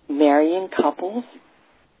marrying couples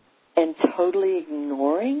and totally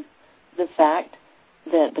ignoring the fact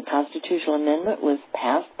that the constitutional amendment was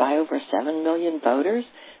passed by over 7 million voters,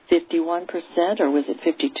 51%, or was it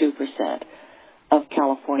 52%? Of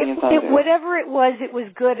California voters. Whatever it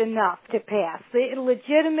was good enough to pass. It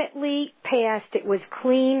legitimately passed. It was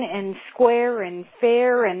clean and square and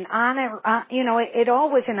fair and honor. It all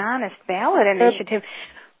was an honest ballot initiative.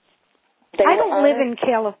 I don't live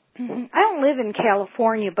in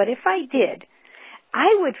California, but if I did,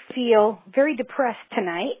 I would feel very depressed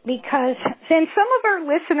tonight because, and some of our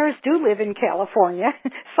listeners do live in California.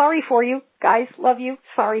 Sorry for you, guys. Love you.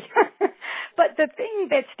 Sorry. But the thing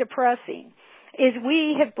that's depressing is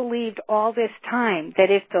we have believed all this time that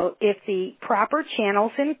if the proper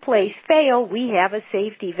channels in place fail, we have a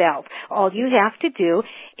safety valve. All you have to do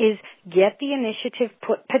is get the initiative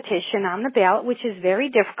petition on the ballot, which is very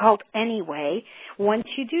difficult anyway. Once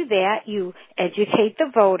you do that, you educate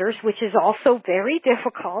the voters, which is also very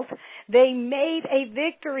difficult. They made a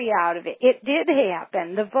victory out of it. It did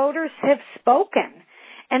happen. The voters have spoken.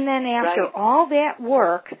 And then after all that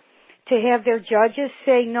work, to have their judges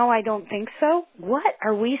say, no, I don't think so, what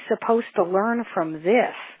are we supposed to learn from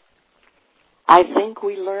this? I think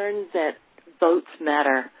we learned that votes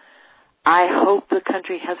matter. I hope the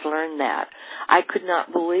country has learned that. I could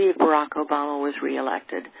not believe Barack Obama was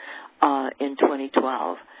reelected in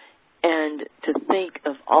 2012. And to think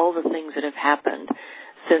of all the things that have happened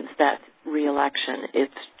since that reelection,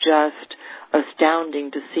 it's just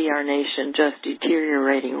astounding to see our nation just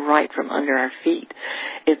deteriorating right from under our feet.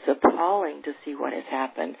 It's appalling to see what has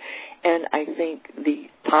happened. And I think the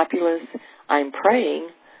populace, I'm praying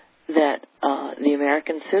that the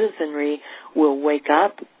American citizenry will wake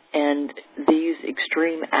up, and these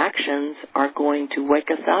extreme actions are going to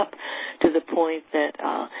wake us up to the point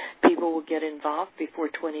that people will get involved before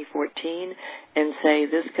 2014 and say,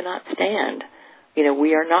 this cannot stand. You know,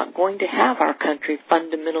 we are not going to have our country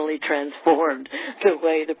fundamentally transformed the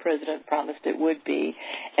way the president promised it would be.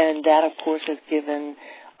 And that, of course, has given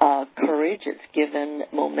courage. It's given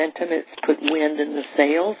momentum. It's put wind in the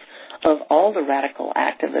sails of all the radical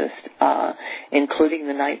activists, including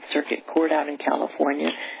the Ninth Circuit Court out in California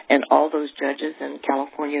and all those judges and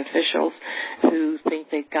California officials who think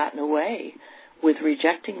they've gotten away with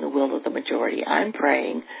rejecting the will of the majority. I'm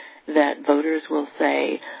praying that voters will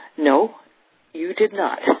say, no, you did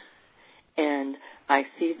not. And I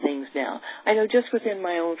see things now. I know just within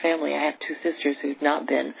my own family, I have two sisters who've not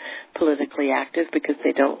been politically active because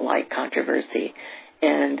they don't like controversy,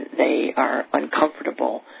 and they are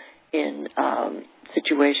uncomfortable in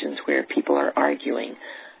situations where people are arguing.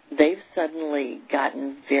 They've suddenly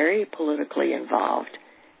gotten very politically involved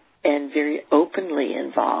and very openly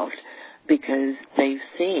involved because they've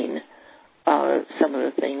seen some of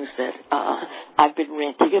the things that I've been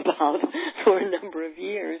ranting about for a number of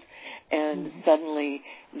years, and suddenly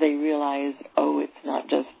they realize, oh, it's not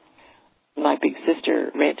just my big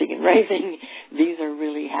sister ranting and raving. These are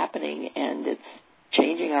really happening, and it's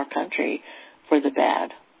changing our country for the bad.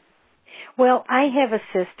 Well, I have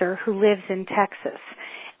a sister who lives in Texas,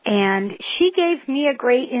 and she gave me a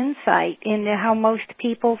great insight into how most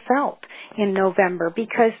people felt in November,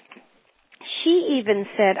 because she even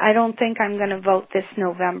said, I don't think I'm going to vote this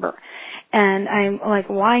November. And I'm like,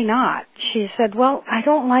 why not? She said, well, I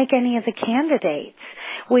don't like any of the candidates.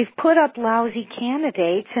 We've put up lousy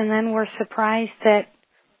candidates, and then we're surprised that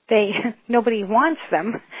nobody wants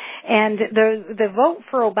them. And the vote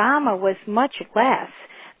for Obama was much less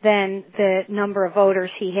than the number of voters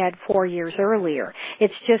he had 4 years earlier.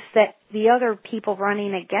 It's just that the other people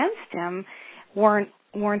running against him weren't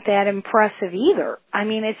that impressive either. I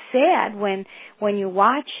mean, it's sad when you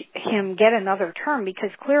watch him get another term, because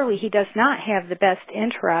clearly he does not have the best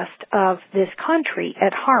interest of this country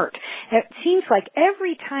at heart. It seems like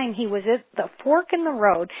every time he was at the fork in the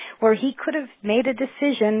road where he could have made a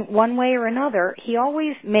decision one way or another, he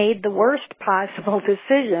always made the worst possible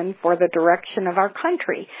decision for the direction of our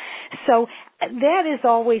country. So that has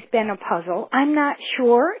always been a puzzle. I'm not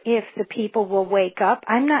sure if the people will wake up.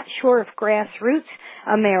 I'm not sure if grassroots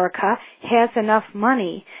America has enough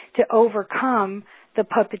money to overcome the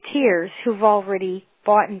puppeteers who've already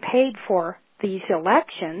bought and paid for these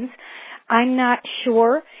elections. I'm not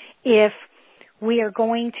sure if we are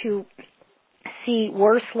going to see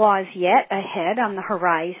worse laws yet ahead on the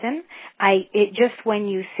horizon. It just when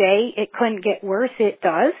you say it couldn't get worse, it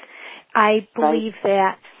does. I believe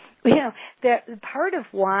that, you know, the part of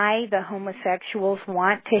why the homosexuals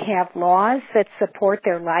want to have laws that support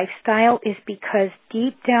their lifestyle is because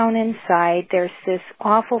deep down inside there's this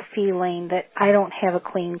awful feeling that I don't have a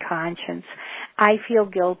clean conscience. I feel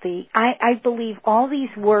guilty. I believe all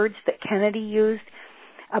these words that Kennedy used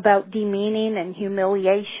about demeaning and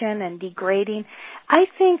humiliation and degrading, I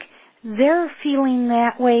think they're feeling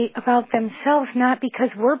that way about themselves, not because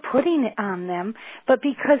we're putting it on them, but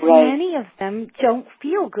because many of them don't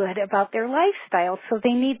feel good about their lifestyle, so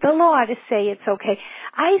they need the law to say it's okay.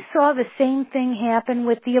 I saw the same thing happen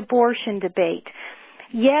with the abortion debate.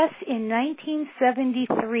 Yes, in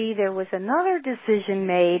 1973, there was another decision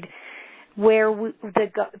made where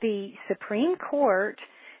the Supreme Court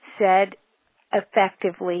said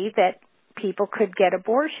effectively that people could get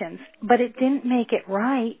abortions, but it didn't make it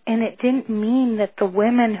right, and it didn't mean that the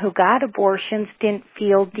women who got abortions didn't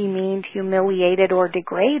feel demeaned, humiliated, or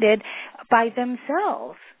degraded. by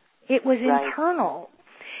themselves. It was internal.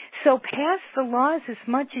 So pass the laws as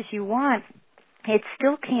much as you want. It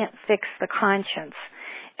still can't fix the conscience,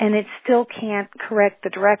 and it still can't correct the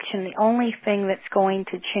direction. The only thing that's going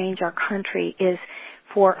to change our country is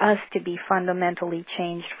for us to be fundamentally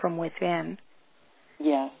changed from within.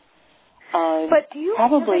 Yes. But do you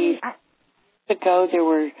probably ago there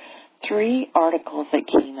were 3 articles that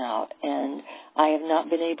came out, and I have not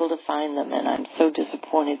been able to find them, and I'm so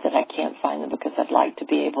disappointed that I can't find them because I'd like to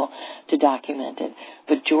be able to document it.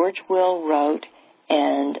 But George Will wrote,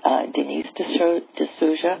 and Denise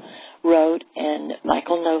D'Souza wrote, and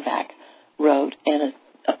Michael Novak wrote, and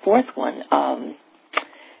a fourth one,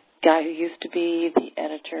 guy who used to be the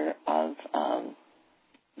editor of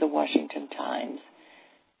the Washington Times,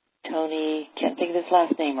 Tony, can't think of his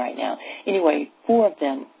last name right now. Anyway, 4 of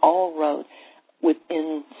them all wrote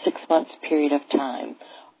within 6 months period of time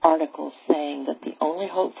articles saying that the only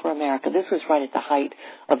hope for America, this was right at the height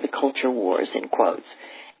of the culture wars, in quotes,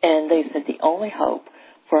 and they said the only hope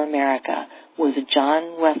for America was a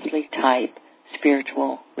John Wesley type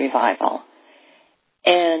spiritual revival.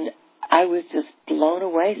 And I was just blown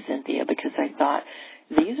away, Cynthia, because I thought,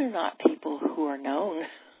 these are not people who are known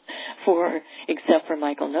for, except for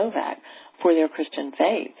Michael Novak, for their Christian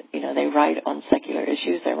faith. You know, they write on secular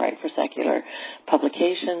issues. They write for secular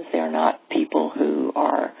publications. They're not people who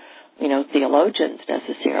are, you know, theologians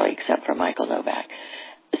necessarily, except for Michael Novak.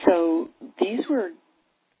 So these were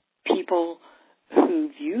people who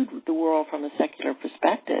viewed the world from a secular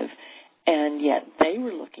perspective, and yet they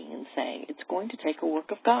were looking and saying, it's going to take a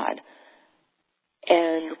work of God.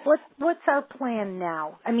 And what's our plan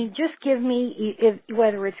now? I mean, just give me,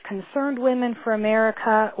 whether it's Concerned Women for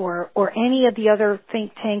America or any of the other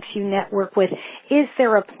think tanks you network with, is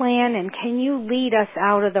there a plan, and can you lead us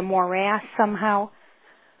out of the morass somehow?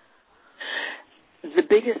 The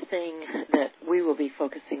biggest thing that we will be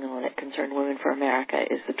focusing on at Concerned Women for America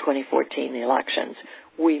is the 2014 elections.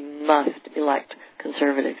 We must elect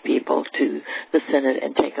conservative people to the Senate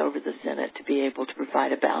and take over the Senate to be able to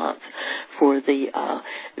provide a balance for the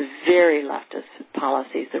very leftist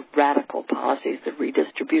policies, the radical policies, the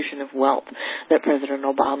redistribution of wealth that President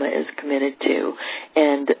Obama is committed to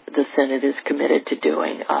and the Senate is committed to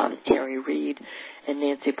doing. Harry Reid and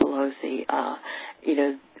Nancy Pelosi,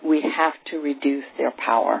 we have to reduce their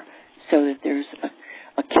power so that there's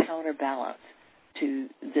a counterbalance to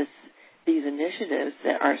these initiatives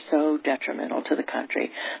that are so detrimental to the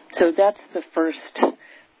country. So that's the first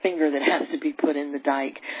finger that has to be put in the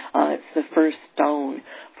dike. It's the first stone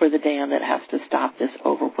for the dam that has to stop this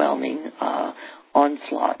overwhelming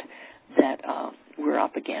onslaught that we're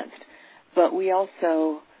up against. But we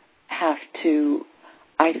also have to,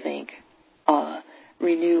 I think,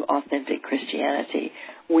 renew authentic Christianity.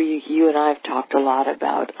 You and I have talked a lot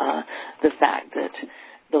about the fact that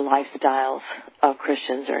the lifestyles of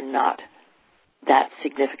Christians are not that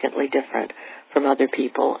significantly different from other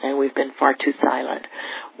people, and we've been far too silent.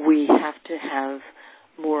 We have to have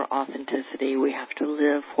more authenticity. We have to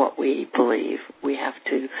live what we believe. We have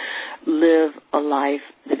to live a life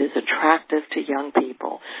that is attractive to young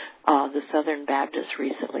people. The Southern Baptists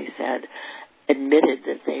recently admitted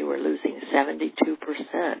that they were losing 72%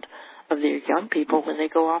 of their young people when they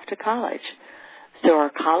go off to college. So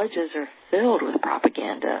our colleges are filled with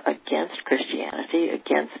propaganda against Christianity,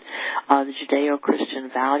 against the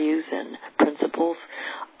Judeo-Christian values and principles.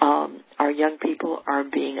 Our young people are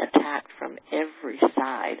being attacked from every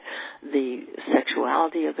side. The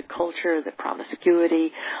sexuality of the culture, the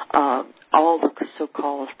promiscuity, all the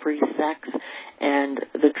so-called free sex, and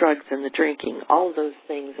the drugs and the drinking, all those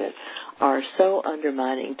things that are so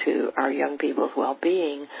undermining to our young people's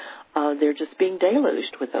well-being, they're just being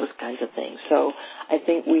deluged with those kinds of things. So I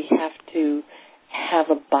think we have to have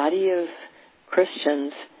a body of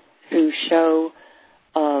Christians who show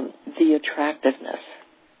the attractiveness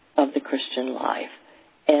of the Christian life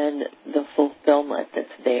and the fulfillment that's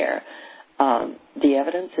there. The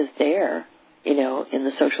evidence is there, in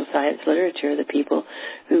the social science literature. The people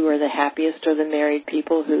who are the happiest are the married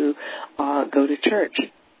people who go to church,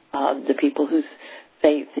 the people whose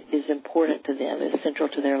faith is important to them, is central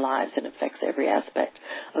to their lives, and affects every aspect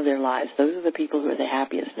of their lives. Those are the people who are the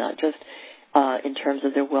happiest, not just in terms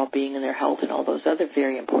of their well-being and their health and all those other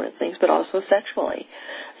very important things, but also sexually.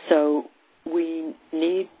 So we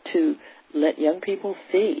need to let young people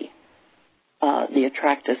see the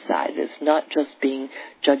attractive side. It's not just being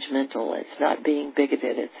judgmental. It's not being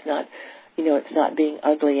bigoted. It's not, it's not being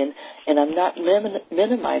ugly. And I'm not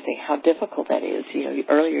minimizing how difficult that is.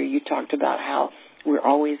 Earlier you talked about how we're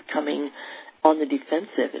always coming on the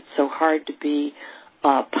defensive. It's so hard to be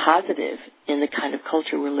positive in the kind of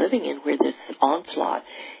culture we're living in, where this onslaught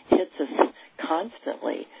hits us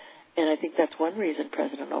constantly. And I think that's one reason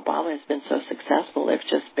President Obama has been so successful. There's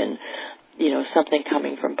just been, something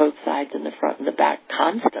coming from both sides, in the front and the back,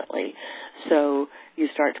 constantly. So you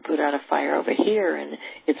start to put out a fire over here, and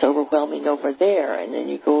it's overwhelming over there, and then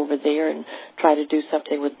you go over there and try to do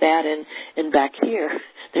something with that, and back here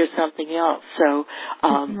there's something else. So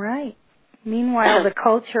right. Meanwhile, the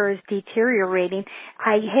culture is deteriorating.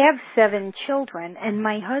 I have 7 children, and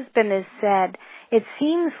my husband has said it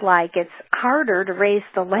seems like it's harder to raise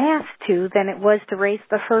the last 2 than it was to raise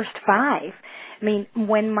the first 5. I mean,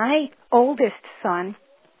 when my oldest son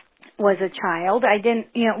was a child, I didn't,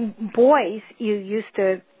 boys, you used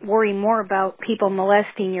to worry more about people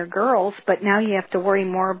molesting your girls, but now you have to worry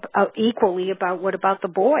more equally about what about the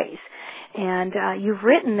boys. And you've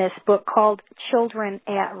written this book called Children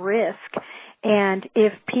at Risk. And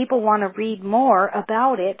if people want to read more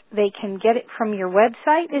about it, they can get it from your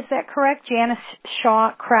website. Is that correct?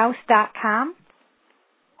 JaniceShawKraus.com?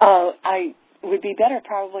 I would be better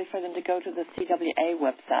probably for them to go to the CWA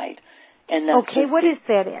website. And that's okay, what is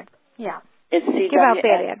that address? Yeah. It's Give out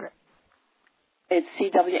that address. It's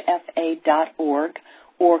CWFA.org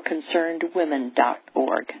or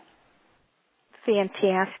ConcernedWomen.org.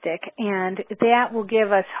 Fantastic. And that will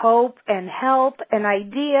give us hope and help and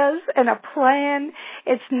ideas and a plan.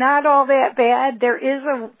 It's not all that bad. There is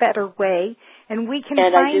a better way, and we can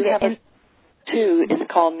find it. Too, is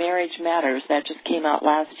called Marriage Matters. That just came out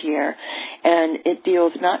last year. And it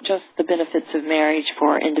deals not just the benefits of marriage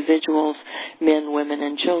for individuals, men, women,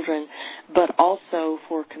 and children, but also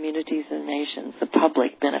for communities and nations, the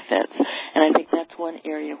public benefits. And I think that's one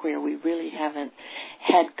area where we really haven't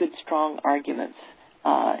had good, strong arguments.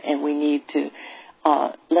 And we need to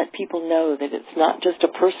let people know that it's not just a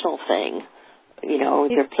personal thing.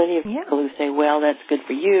 There are plenty of people who say, well, that's good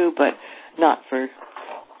for you, but not for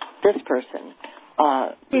this person.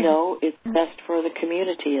 It's best for the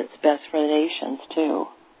community. It's best for the nations, too.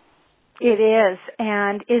 It is.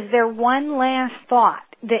 And is there one last thought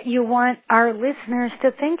that you want our listeners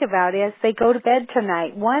to think about as they go to bed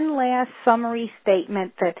tonight? One last summary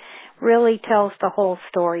statement that really tells the whole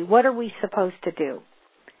story. What are we supposed to do?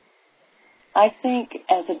 I think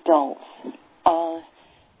as adults,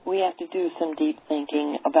 we have to do some deep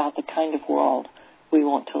thinking about the kind of world we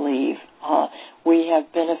want to leave. We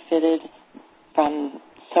have benefited from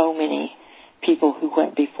so many people who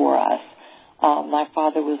went before us. My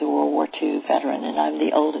father was a World War II veteran, and I'm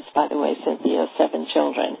the oldest, by the way, Cynthia, 7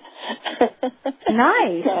 children.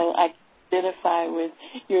 Nice. So I identify with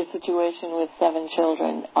your situation with 7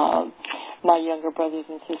 children. My younger brothers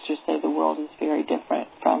and sisters say the world is very different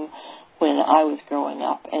from when I was growing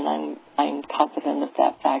up, and I'm confident of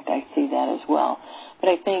that fact. I see that as well. But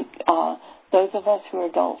I think those of us who are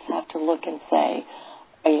adults have to look and say,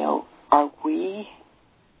 are we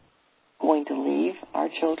going to leave our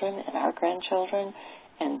children and our grandchildren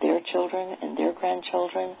and their children and their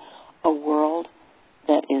grandchildren a world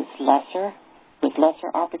that is lesser, with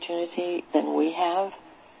lesser opportunity than we have?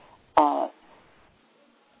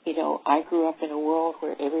 I grew up in a world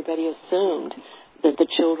where everybody assumed that the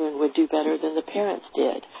children would do better than the parents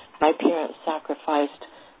did. My parents sacrificed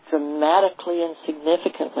dramatically and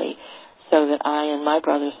significantly so that I and my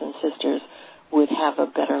brothers and sisters would have a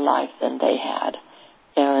better life than they had.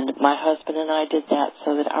 And my husband and I did that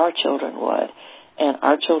so that our children would. And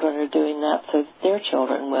our children are doing that so that their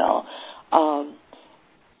children will.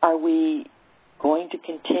 Are we going to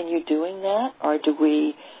continue doing that, or do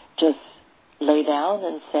we just lay down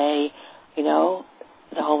and say,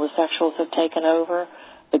 the homosexuals have taken over,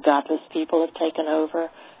 the godless people have taken over,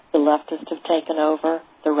 the leftists have taken over,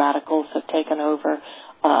 the radicals have taken over,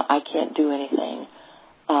 I can't do anything?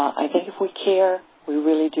 I think if we care, we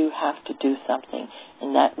really do have to do something.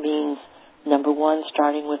 And that means, number 1,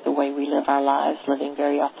 starting with the way we live our lives, living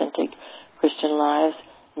very authentic Christian lives.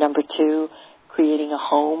 Number 2, creating a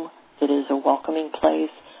home that is a welcoming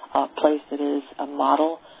place, a place that is a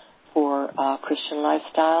model for Christian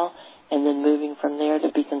lifestyle, and then moving from there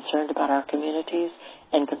to be concerned about our communities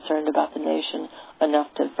and concerned about the nation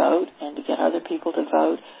enough to vote and to get other people to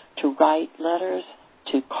vote, to write letters,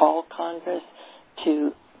 to call Congress,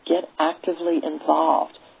 to get actively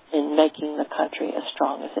involved in making the country as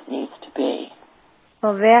strong as it needs to be.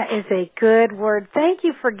 Well, that is a good word. Thank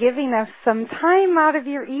you for giving us some time out of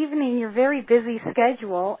your evening, your very busy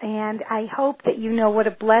schedule, and I hope that you know what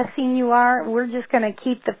a blessing you are. We're just going to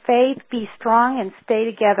keep the faith, be strong, and stay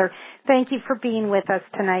together. Thank you for being with us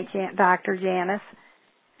tonight, Dr. Janice.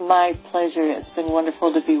 My pleasure. It's been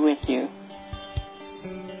wonderful to be with you.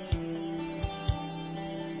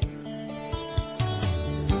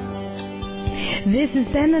 This has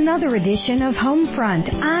been another edition of Homefront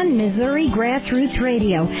on Missouri Grassroots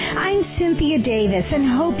Radio. I'm Cynthia Davis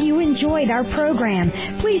and hope you enjoyed our program.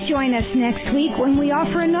 Please join us next week when we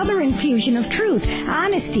offer another infusion of truth,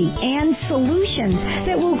 honesty, and solutions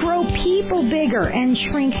that will grow people bigger and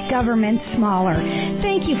shrink government smaller.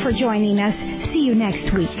 Thank you for joining us. See you next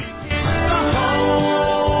week.